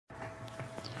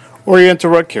Oriental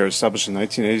Rug Care, established in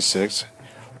 1986,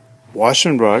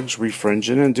 washing rugs,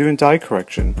 refringing, and doing dye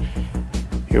correction.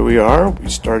 Here we are. We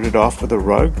started off with a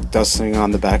rug, dusting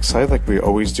on the back side like we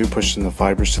always do, pushing the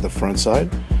fibers to the front side.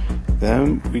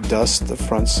 Then we dust the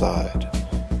front side.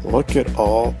 Look at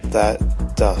all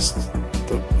that dust.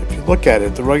 If you look at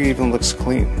it, the rug even looks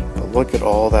clean, but look at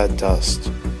all that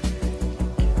dust.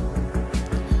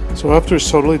 So after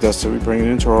it's totally dusted, we bring it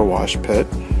into our wash pit,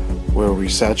 where we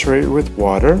saturate it with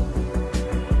water,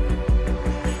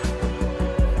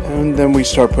 and then we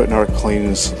start putting our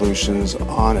cleaning solutions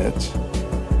on it,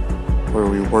 where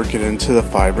we work it into the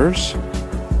fibers.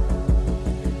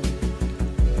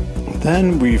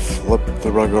 Then we flip the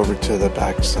rug over to the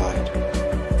back side,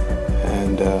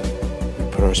 and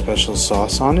we put our special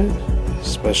sauce on it,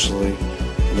 especially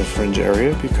in the fringe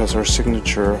area, because our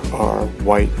signature are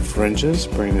white fringes,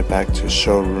 bringing it back to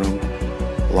showroom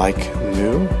like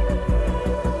new.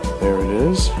 There it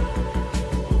is,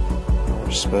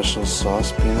 our special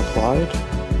sauce being applied,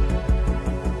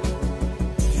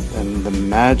 and the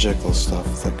magical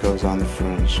stuff that goes on the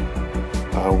fringe.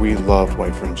 We love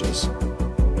white fringes.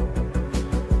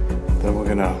 Then we're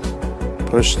gonna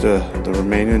push the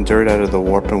remaining dirt out of the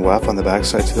warp and weft on the back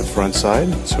side to the front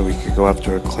side, so we could go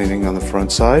after a cleaning on the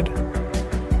front side,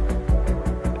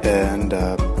 and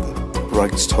the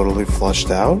rug's totally flushed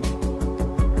out,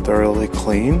 thoroughly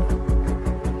clean.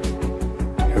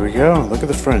 Here we go. Look at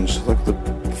the fringe. Look at the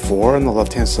before on the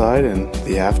left hand side and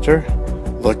the after.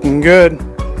 Looking good.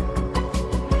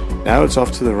 Now it's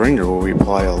off to the wringer, where we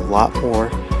apply a lot more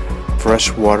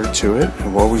fresh water to it,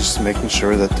 and we're always making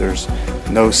sure that there's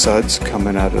no suds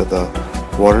coming out of the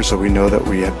water, so we know that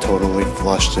we have totally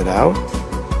flushed it out.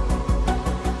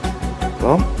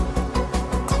 Well,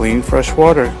 clean fresh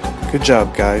water. Good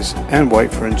job, guys. And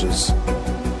white fringes.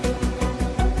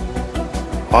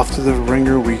 Off to the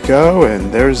wringer we go, and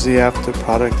there's the after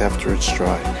product after it's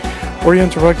dry.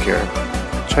 Oriental Rug Care.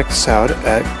 Check us out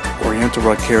at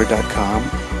orientalrugcare.com.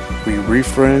 We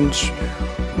refringe,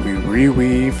 we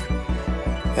reweave,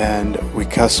 and we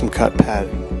custom cut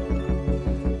padding.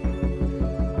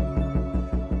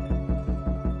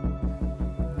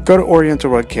 Go to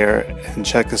Oriental Rug Care and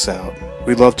check us out.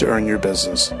 We'd love to earn your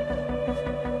business.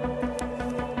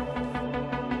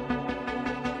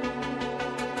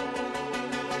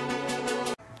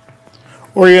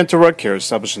 Oriental Rug Care,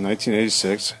 established in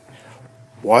 1986,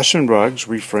 washing rugs,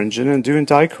 refringing, and doing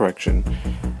dye correction.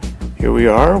 Here we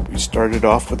are. We started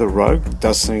off with a rug,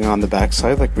 dusting on the back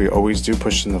side like we always do,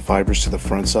 pushing the fibers to the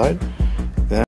front side.